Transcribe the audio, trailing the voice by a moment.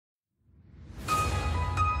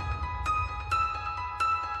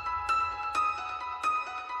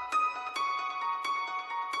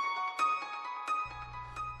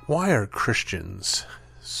Why are Christians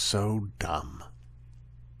so dumb?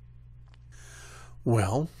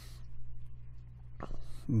 Well,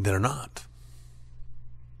 they're not.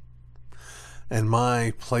 And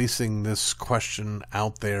my placing this question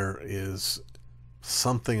out there is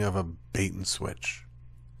something of a bait and switch.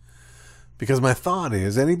 Because my thought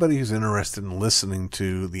is, anybody who's interested in listening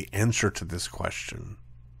to the answer to this question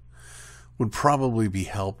would probably be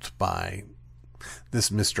helped by this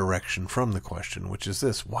misdirection from the question, which is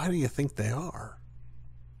this: why do you think they are?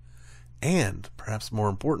 And, perhaps more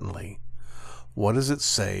importantly, what does it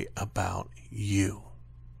say about you?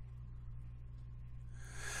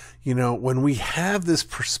 You know, when we have this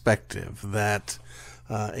perspective that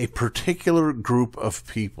a particular group of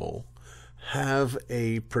people have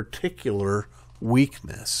a particular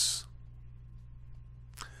weakness,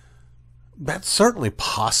 that's certainly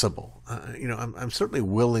possible. I'm certainly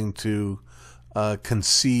willing to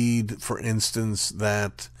concede, for instance,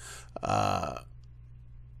 that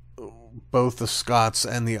both the Scots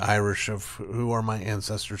and the Irish, who are my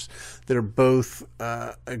ancestors, they're both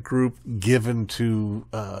a group given to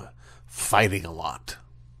fighting a lot.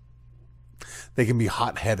 They can be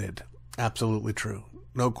hot-headed. Absolutely true.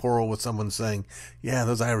 No quarrel with someone saying, yeah,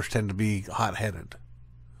 those Irish tend to be hot-headed.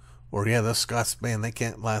 Or, yeah, those Scots, man, they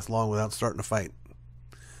can't last long without starting to fight.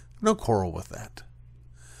 No quarrel with that.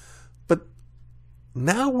 But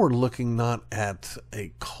now we're looking not at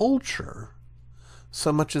a culture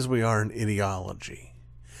so much as we are an ideology.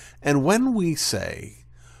 And when we say,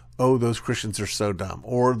 oh, those Christians are so dumb,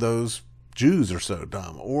 or those Jews are so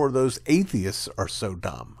dumb, or those atheists are so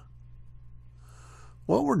dumb,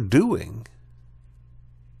 what we're doing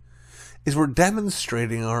is we're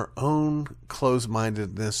demonstrating our own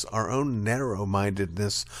closed-mindedness, our own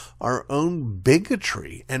narrow-mindedness, our own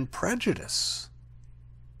bigotry and prejudice.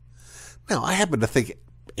 Now, I happen to think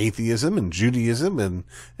atheism and Judaism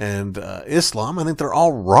and Islam, I think they're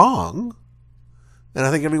all wrong. And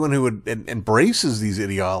I think everyone who embraces these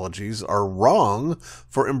ideologies are wrong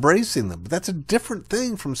for embracing them. But that's a different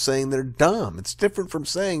thing from saying they're dumb. It's different from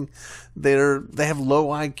saying they have low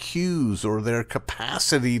IQs, or their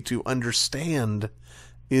capacity to understand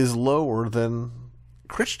is lower than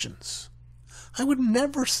Christians. I would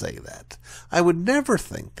never say that. I would never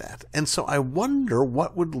think that. And so I wonder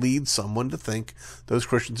what would lead someone to think those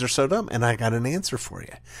Christians are so dumb. And I got an answer for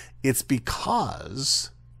you. It's because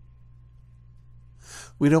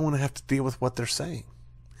we don't want to have to deal with what they're saying.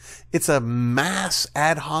 It's a mass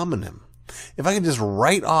ad hominem. If I can just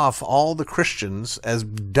write off all the Christians as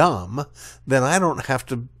dumb, then I don't have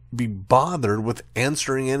to be bothered with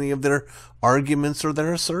answering any of their arguments or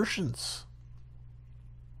their assertions.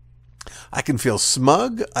 I can feel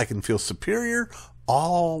smug, I can feel superior,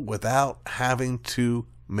 all without having to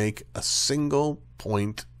make a single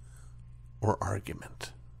point or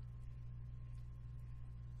argument.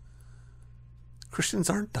 Christians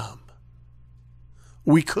aren't dumb.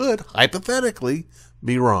 We could, hypothetically,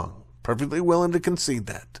 be wrong. Perfectly willing to concede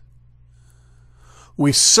that.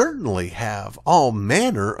 We certainly have all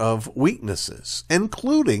manner of weaknesses,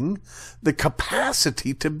 including the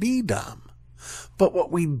capacity to be dumb. But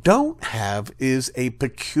what we don't have is a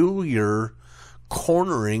peculiar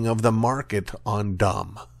cornering of the market on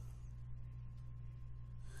dumb.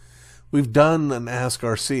 We've done an Ask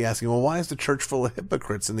RC asking, well, why is the church full of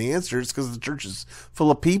hypocrites? And the answer is because the church is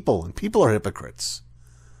full of people, and people are hypocrites.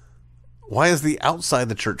 Why is the outside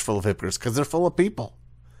the church full of hypocrites? Because they're full of people,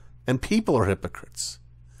 and people are hypocrites.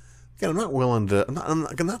 Again,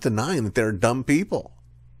 I'm not denying that there are dumb people.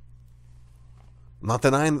 I'm not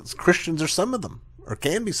denying that Christians are some of them, or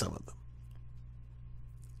can be some of them.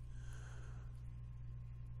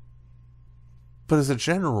 But as a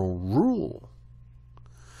general rule,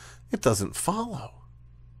 it doesn't follow.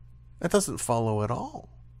 It doesn't follow at all.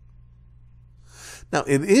 Now,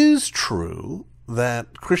 it is true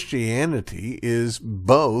that Christianity is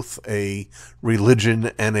both a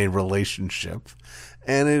religion and a relationship.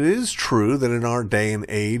 And it is true that in our day and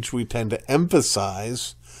age, we tend to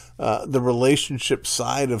emphasize the relationship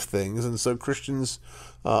side of things. And so Christians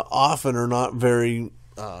often are not very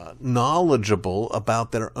knowledgeable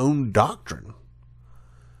about their own doctrine.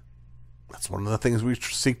 That's one of the things we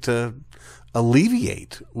seek to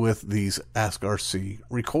alleviate with these Ask RC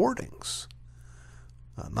recordings.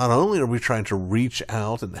 Not only are we trying to reach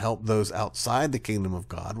out and help those outside the kingdom of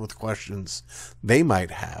God with questions they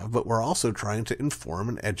might have, but we're also trying to inform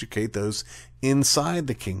and educate those inside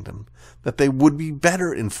the kingdom that they would be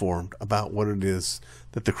better informed about what it is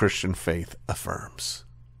that the Christian faith affirms.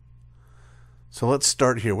 So let's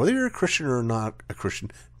start here. Whether you're a Christian or not a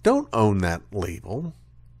Christian, don't own that label.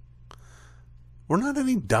 We're not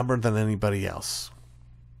any dumber than anybody else.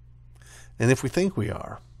 And if we think we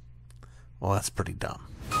are, well, that's pretty dumb.